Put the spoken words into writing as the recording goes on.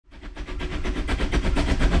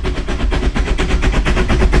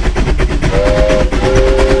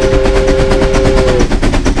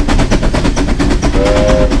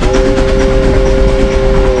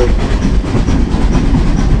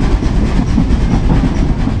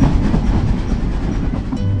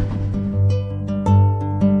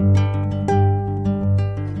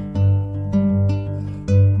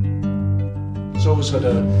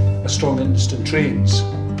had a strong interest in trains,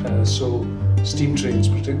 so steam trains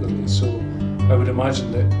particularly, so I would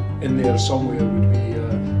imagine that in there somewhere would be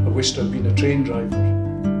a wish to have been a train driver.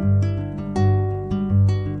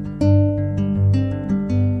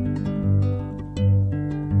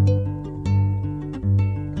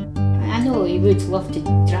 I know he would love to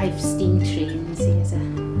drive steam trains. He has a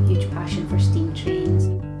huge passion for steam trains.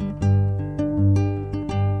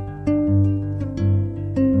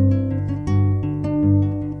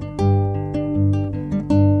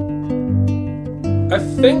 I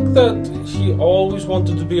think that he always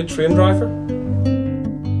wanted to be a train driver.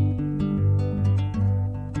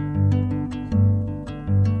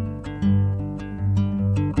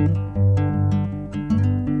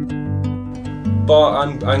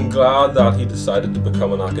 But I'm glad that he decided to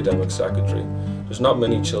become an academic secretary. There's not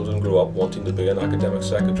many children grow up wanting to be an academic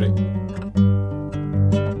secretary.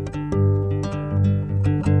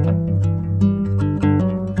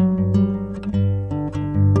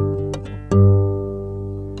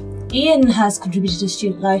 Ian has contributed to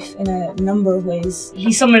student life in a number of ways.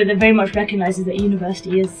 He's someone that very much recognises that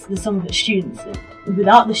university is the sum of its students.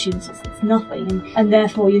 Without the students, it's nothing, and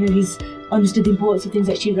therefore, he's understood the importance of things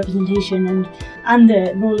like student representation and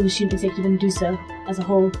the role of the student executive in DUSA as a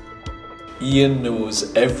whole. Ian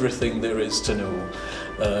knows everything there is to know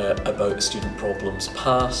about student problems,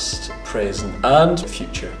 past, present and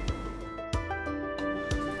future.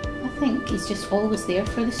 I think he's just always there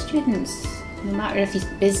for the students. No matter if he's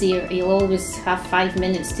busy, he'll always have 5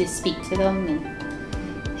 minutes to speak to them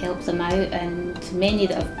and help them out, and many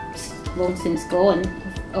that have long since gone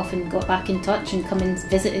have often got back in touch and come and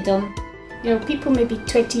visited him. People maybe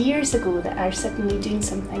 20 years ago that are suddenly doing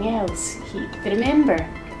something else, they remember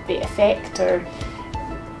the effect or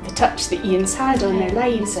the touch that Ian's had on their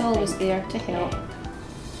lives. He's always there to help.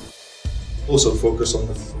 Also focus on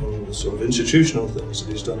the sort of institutional things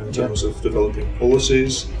that he's done in terms of developing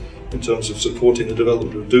policies, in terms of supporting the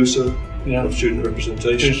development of DUSA, of student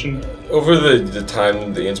representation. Over the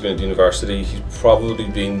time that Ian's been at the university, he's probably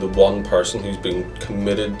been the one person who's been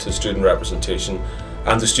committed to student representation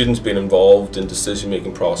and the students being involved in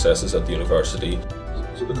decision-making processes at the university.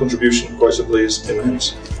 So the contribution, quite simply, is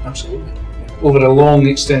immense. Absolutely. Over a long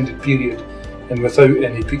extended period and without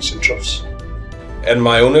any peaks and troughs. In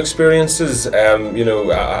my own experiences,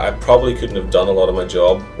 I probably couldn't have done a lot of my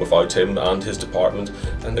job without him and his department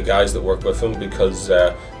and the guys that work with him, because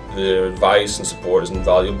their advice and support is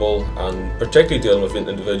invaluable, and particularly dealing with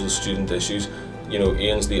individual student issues,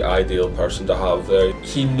 Ian's the ideal person to have there.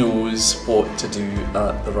 He knows what to do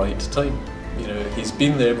at the right time. He's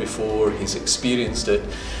been there before, he's experienced it.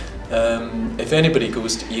 If anybody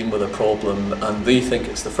goes to Ian with a problem and they think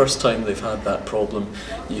it's the first time they've had that problem,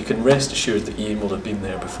 you can rest assured that Ian will have been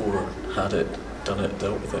there before, had it, done it,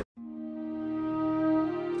 dealt with it.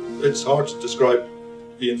 It's hard to describe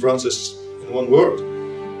Ian Francis in one word.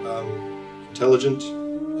 Intelligent,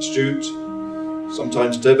 astute,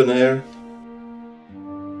 sometimes debonair.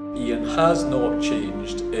 Ian has not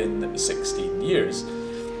changed in 16 years,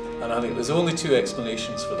 and I think there's only two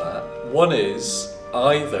explanations for that. One is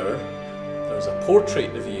either there's a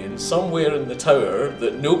portrait of Ian somewhere in the tower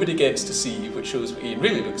that nobody gets to see, which shows what Ian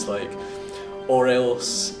really looks like, or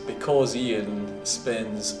else because Ian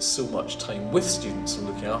spends so much time with students and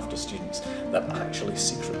looking after students that actually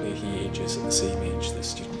secretly he ages at the same age that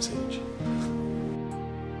students age.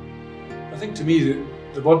 I think to me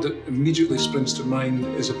the word that immediately springs to mind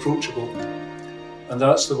is approachable, and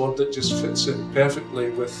that's the word that just fits in perfectly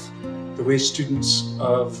with the way students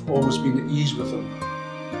have always been at ease with him.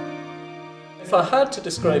 If I had to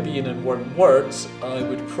describe Ian in one word, I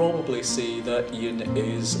would probably say that Ian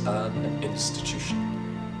is an institution.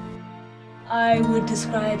 I would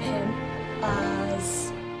describe him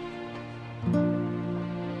as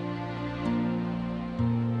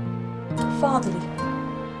fatherly.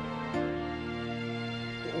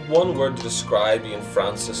 One word to describe Ian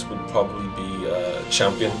Francis would probably be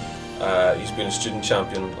champion. He's been a student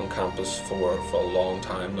champion on campus for a long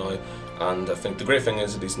time now, and I think the great thing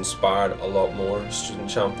is that he's inspired a lot more student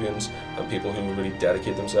champions and people who really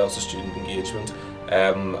dedicate themselves to student engagement,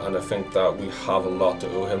 and I think that we have a lot to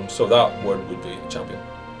owe him, so that word would be champion.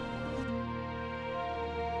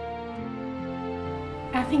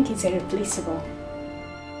 I think he's irreplaceable.